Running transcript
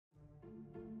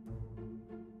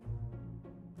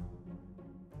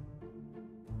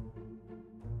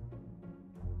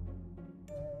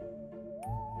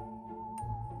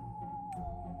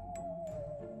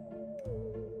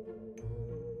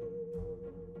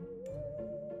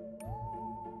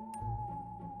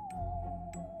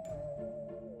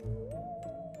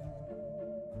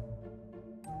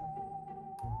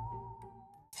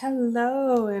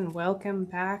Hello and welcome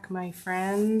back, my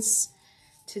friends.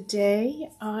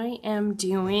 Today I am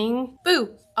doing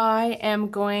I am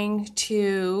going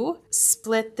to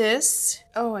split this.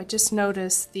 Oh, I just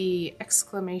noticed the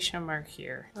exclamation mark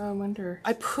here. Oh, I wonder.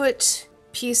 I put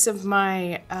a piece of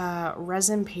my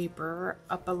resin paper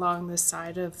up along the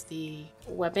side of the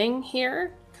webbing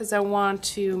here because I want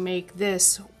to make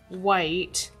this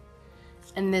white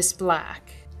and this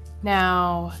black.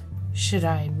 Now, should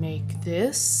I make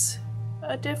this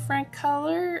a different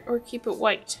color or keep it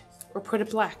white or put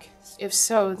it black? If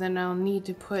so, then I'll need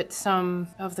to put some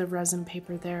of the resin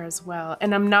paper there as well.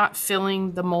 And I'm not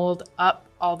filling the mold up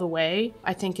all the way.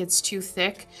 I think it's too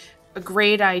thick. A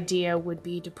great idea would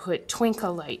be to put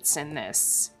twinkle lights in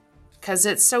this. Because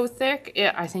it's so thick,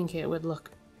 I think it would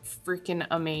look freaking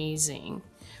amazing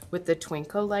with the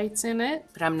twinkle lights in it.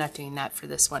 But I'm not doing that for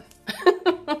this one.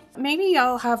 Maybe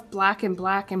I'll have black and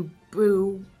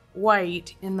boo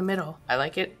white in the middle. I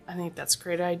like it. I think that's a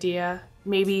great idea.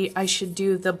 Maybe I should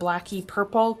do the blacky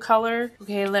purple color.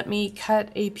 Okay, let me cut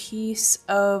a piece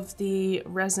of the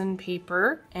resin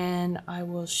paper and I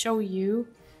will show you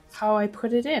how I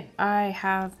put it in. I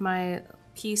have my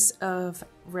piece of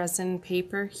resin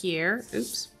paper here.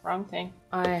 Oops, wrong thing.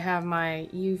 I have my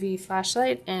UV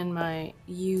flashlight and my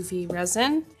UV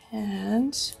resin,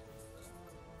 and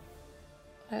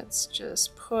let's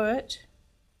just put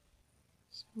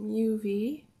some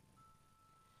UV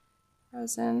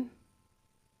resin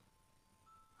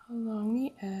along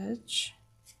the edge.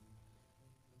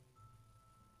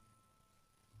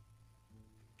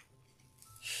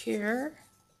 Here.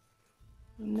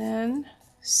 And then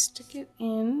stick it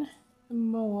in the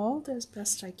mold as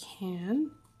best I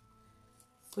can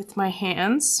with my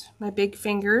hands, my big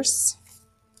fingers.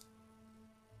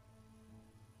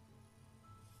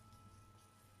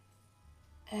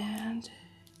 And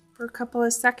for a couple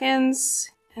of seconds,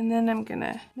 and then I'm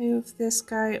gonna move this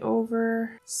guy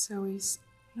over so he's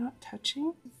not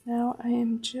touching. Now I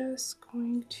am just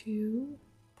going to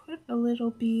put a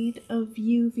little bead of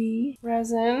UV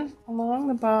resin along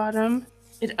the bottom.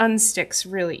 It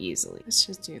unsticks really easily. Let's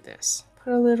just do this.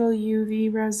 Put a little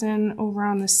UV resin over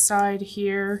on the side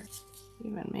here.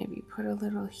 Even maybe put a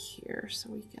little here so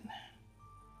we can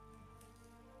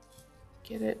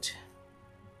get it.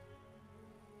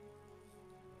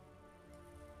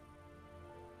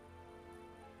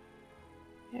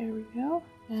 There we go.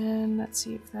 And let's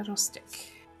see if that'll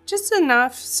stick. Just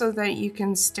enough so that you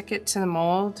can stick it to the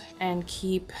mold and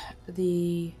keep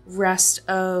the rest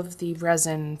of the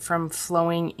resin from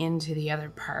flowing into the other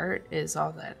part is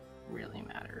all that really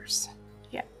matters.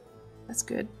 Yeah, that's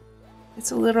good.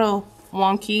 It's a little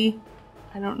wonky.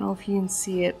 I don't know if you can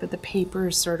see it, but the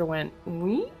paper sort of went,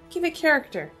 wee? Give it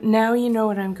character. Now you know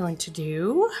what I'm going to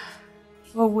do.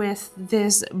 Well, with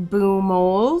this boo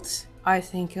mold, I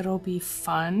think it'll be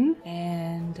fun,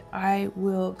 and I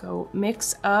will go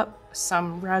mix up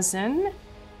some resin,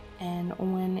 and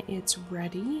when it's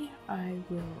ready I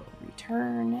will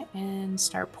return and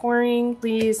start pouring.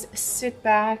 Please sit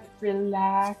back,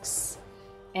 relax,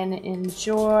 and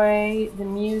enjoy the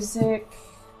music.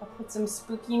 I'll put some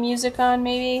spooky music on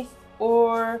maybe,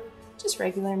 or just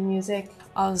regular music.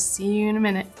 I'll see you in a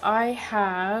minute. I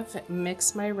have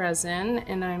mixed my resin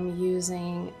and I'm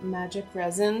using magic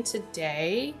resin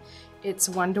today. It's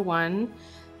 1:1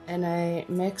 and I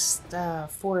mixed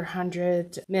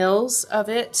 400 mils of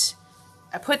it.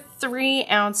 I put 3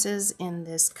 ounces in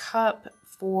this cup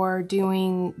for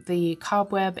doing the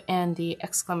cobweb and the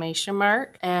exclamation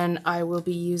mark, and I will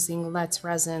be using Let's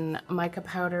Resin mica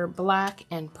powder black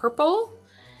and purple.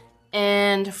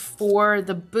 And for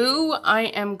the boo, I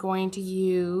am going to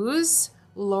use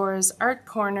Laura's Art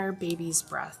Corner Baby's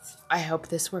Breath. I hope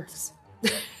this works.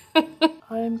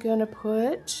 I'm gonna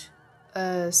put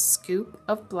a scoop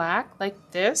of black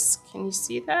like this. Can you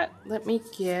see that? Let me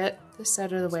get this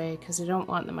out of the way because I don't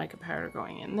want the mica powder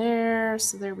going in there.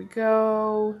 So there we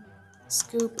go.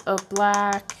 Scoop of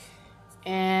black.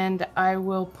 And I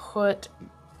will put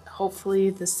hopefully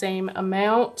the same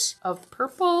amount of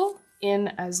purple in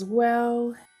as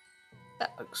well.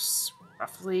 That looks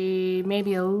roughly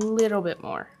maybe a little bit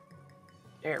more.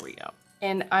 There we go.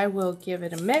 And I will give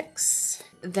it a mix.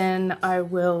 Then I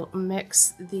will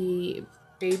mix the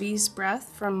Baby's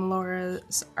Breath from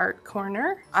Laura's Art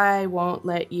Corner. I won't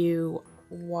let you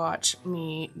watch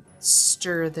me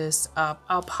stir this up.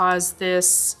 I'll pause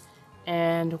this,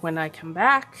 and when I come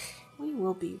back, we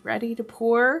will be ready to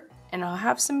pour. And I'll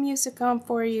have some music on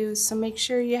for you, so make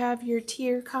sure you have your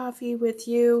tea or coffee with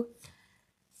you.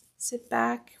 Sit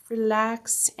back,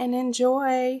 relax, and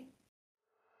enjoy.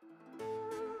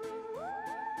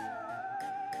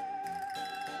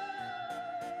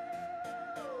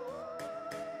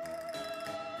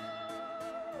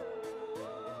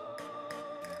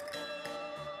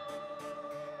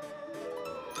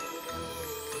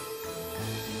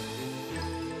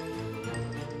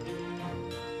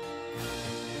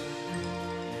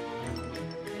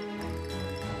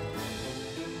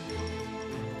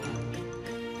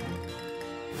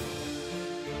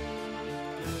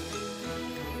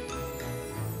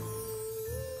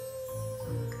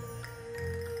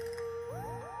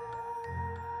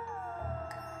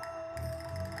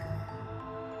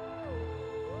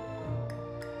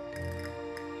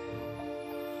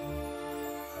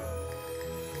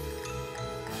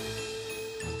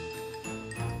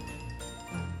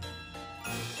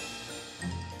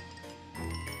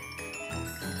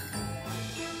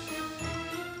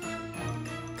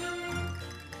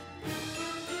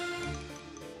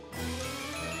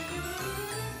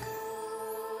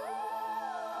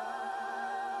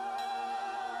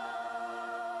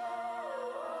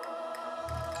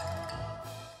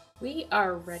 We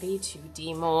are ready to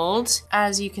demold.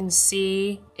 As you can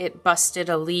see, it busted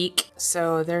a leak,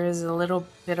 so there is a little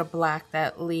bit of black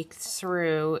that leaked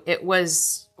through. It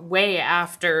was way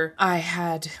after I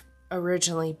had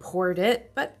originally poured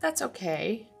it, but that's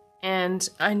okay. And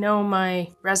I know my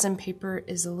resin paper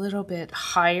is a little bit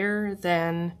higher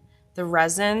than the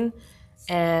resin,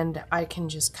 and I can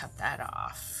just cut that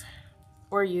off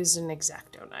or use an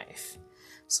X-Acto knife.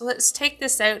 So let's take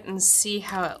this out and see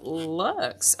how it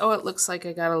looks. Oh, it looks like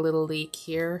I got a little leak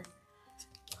here.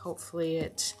 Hopefully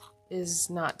it is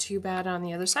not too bad on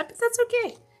the other side, but that's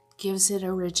okay. Gives it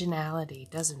originality,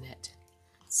 doesn't it?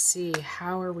 Let's see,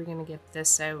 how are we gonna get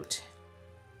this out?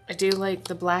 I do like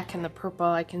the black and the purple.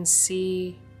 I can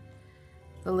see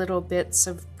the little bits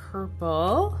of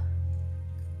purple.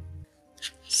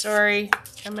 Sorry,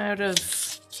 I'm out of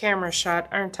camera shot,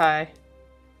 aren't I?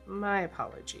 My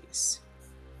apologies.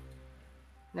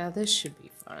 Now this should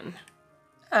be fun.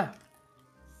 Ah,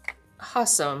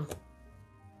 awesome.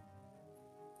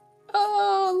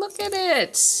 Oh, look at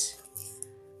it.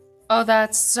 Oh,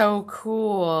 that's so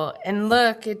cool. And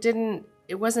look,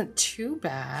 it wasn't too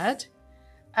bad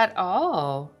at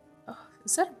all. Oh,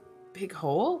 is that a big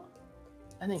hole?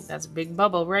 I think that's a big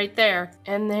bubble right there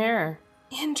and there.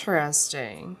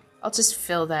 Interesting. I'll just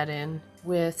fill that in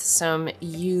with some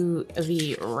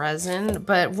UV resin.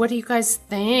 But what do you guys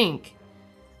think?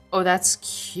 Oh, that's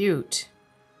cute.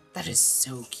 That is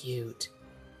so cute.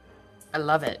 I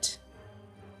love it.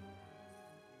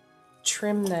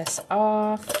 Trim this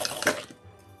off.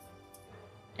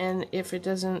 And if it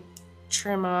doesn't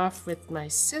trim off with my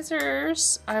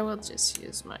scissors, I will just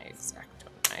use my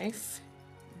X-Acto knife.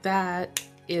 That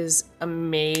is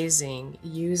amazing,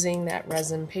 using that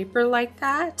resin paper like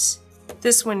that.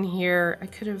 This one here, I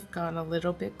could have gone a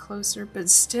little bit closer, but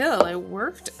still, it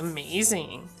worked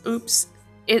amazing. Oops.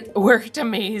 It worked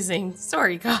amazing.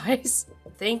 Sorry, guys.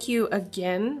 Thank you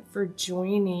again for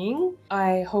joining.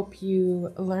 I hope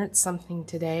you learned something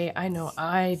today. I know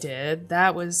I did.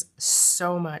 That was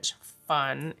so much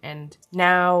fun. And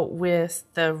now with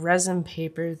the resin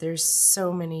paper, there's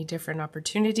so many different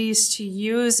opportunities to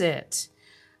use it.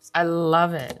 I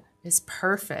love it. It's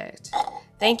perfect.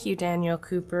 Thank you, Daniel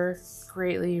Cooper.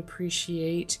 Greatly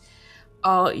appreciate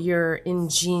all your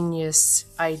ingenious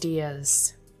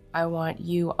ideas. I want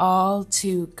you all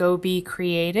to go be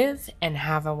creative and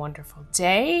have a wonderful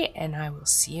day, and I will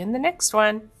see you in the next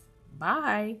one.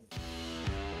 Bye.